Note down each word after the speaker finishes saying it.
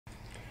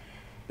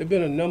There have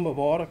been a number of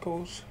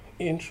articles,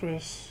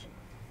 interests,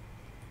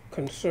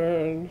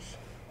 concerns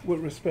with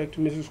respect to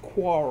Mrs.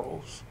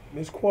 Quarles.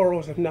 Ms.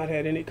 Quarles has not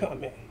had any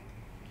comment.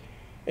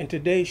 And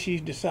today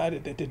she's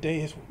decided that today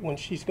is when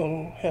she's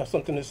going to have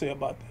something to say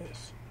about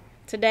this.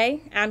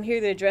 Today, I'm here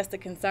to address the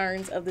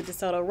concerns of the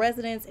DeSoto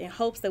residents in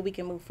hopes that we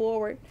can move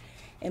forward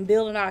and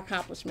build on our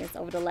accomplishments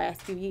over the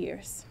last few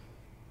years.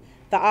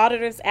 The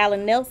auditors,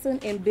 Alan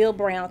Nelson and Bill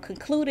Brown,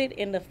 concluded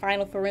in the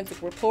final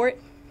forensic report,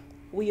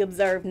 we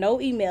observed no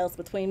emails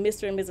between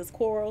Mr. and Mrs.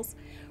 Quarles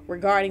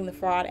regarding the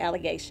fraud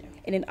allegation.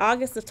 And in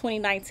August of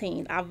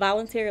 2019, I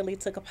voluntarily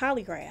took a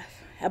polygraph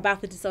about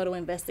the DeSoto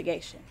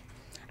investigation.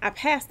 I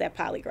passed that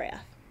polygraph.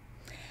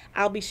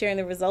 I'll be sharing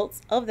the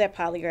results of that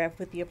polygraph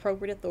with the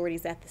appropriate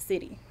authorities at the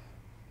city.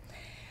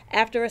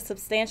 After a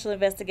substantial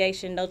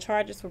investigation, no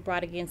charges were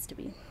brought against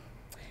me.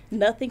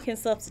 Nothing can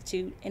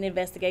substitute an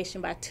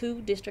investigation by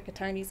 2 district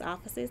attorneys'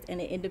 offices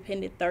and an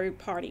independent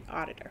third-party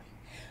auditor.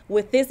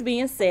 With this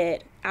being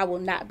said, I will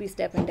not be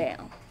stepping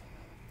down.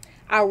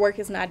 Our work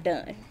is not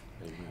done.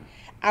 Amen.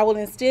 I will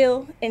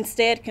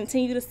instead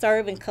continue to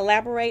serve and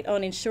collaborate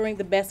on ensuring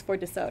the best for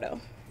DeSoto.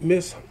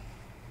 Ms.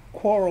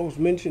 Quarles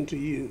mentioned to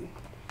you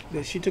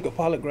that she took a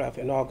polygraph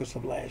in August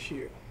of last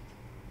year.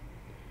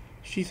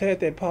 She's had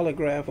that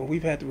polygraph, and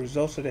we've had the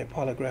results of that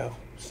polygraph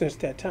since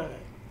that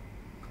time.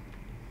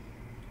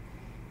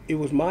 It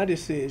was my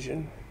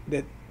decision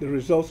that the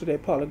results of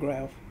that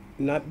polygraph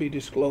not be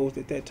disclosed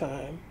at that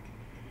time,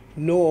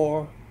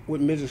 nor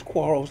would Mrs.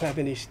 Quarles have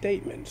any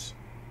statements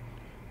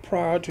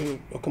prior to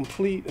a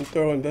complete and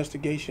thorough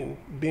investigation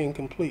being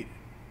completed.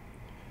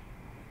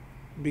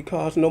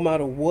 Because no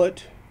matter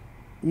what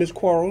Ms.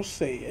 Quarles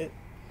said,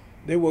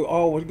 there were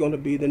always going to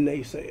be the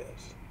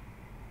naysayers.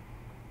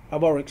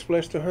 I've already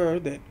expressed to her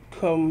that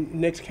come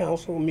next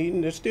council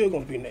meeting, there's still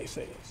going to be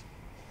naysayers.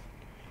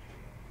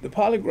 The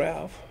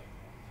polygraph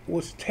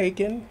was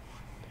taken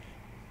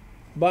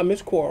by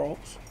Ms.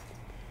 Quarles.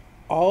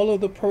 All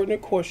of the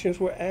pertinent questions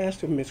were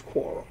asked of Ms.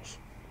 Quarles,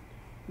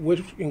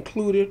 which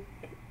included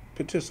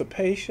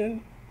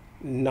participation,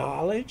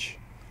 knowledge,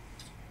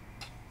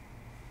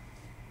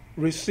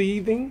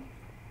 receiving,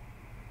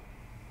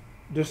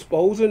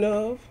 disposing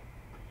of,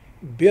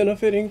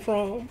 benefiting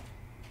from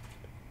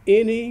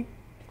any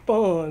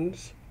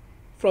funds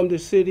from the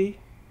city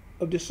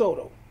of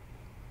DeSoto.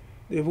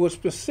 There were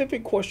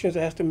specific questions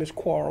asked of Ms.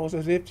 Quarles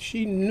as if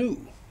she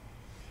knew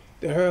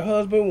that her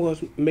husband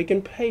was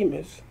making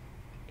payments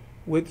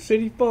with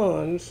city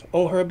funds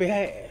on her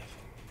behalf.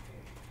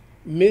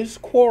 Ms.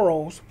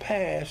 Quarles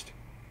passed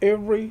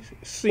every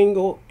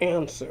single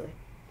answer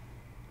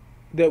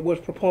that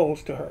was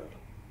proposed to her.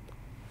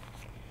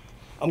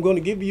 I'm going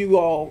to give you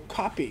all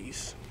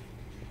copies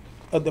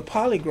of the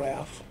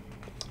polygrapher.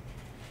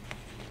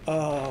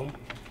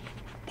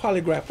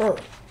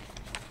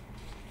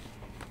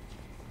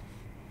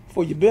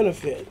 For your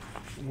benefit,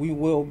 we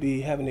will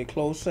be having a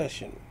closed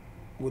session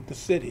with the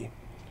city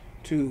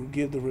to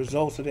give the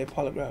results of that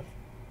polygraph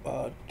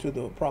to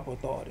the proper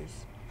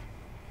authorities.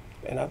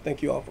 And I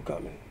thank you all for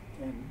coming.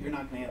 And you're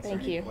not going to answer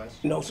any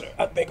questions? No, sir.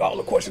 I think all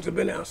the questions have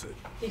been answered.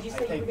 Did you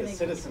say I think the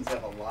citizens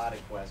have a lot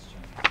of questions,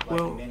 like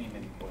well, many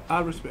questions.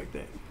 I respect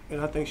that,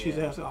 and I think she's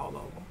answered all of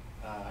them.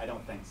 I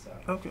don't think so.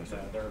 Okay, sir.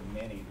 There are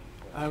many.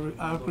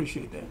 I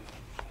appreciate that.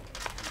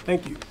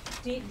 Thank you.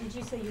 Did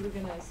you say you were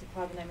going to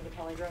supply the name of the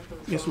polygraph?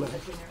 Yes, ma'am.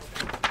 Yes,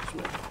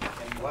 ma'am.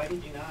 And why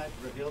did you not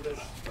reveal this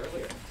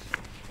earlier?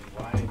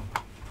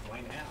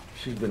 Why now?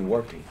 She's been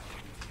working.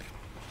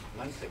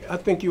 Months ago. I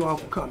thank you all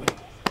for coming.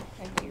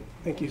 Thank you.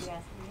 Thank you.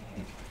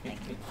 Thank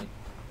you.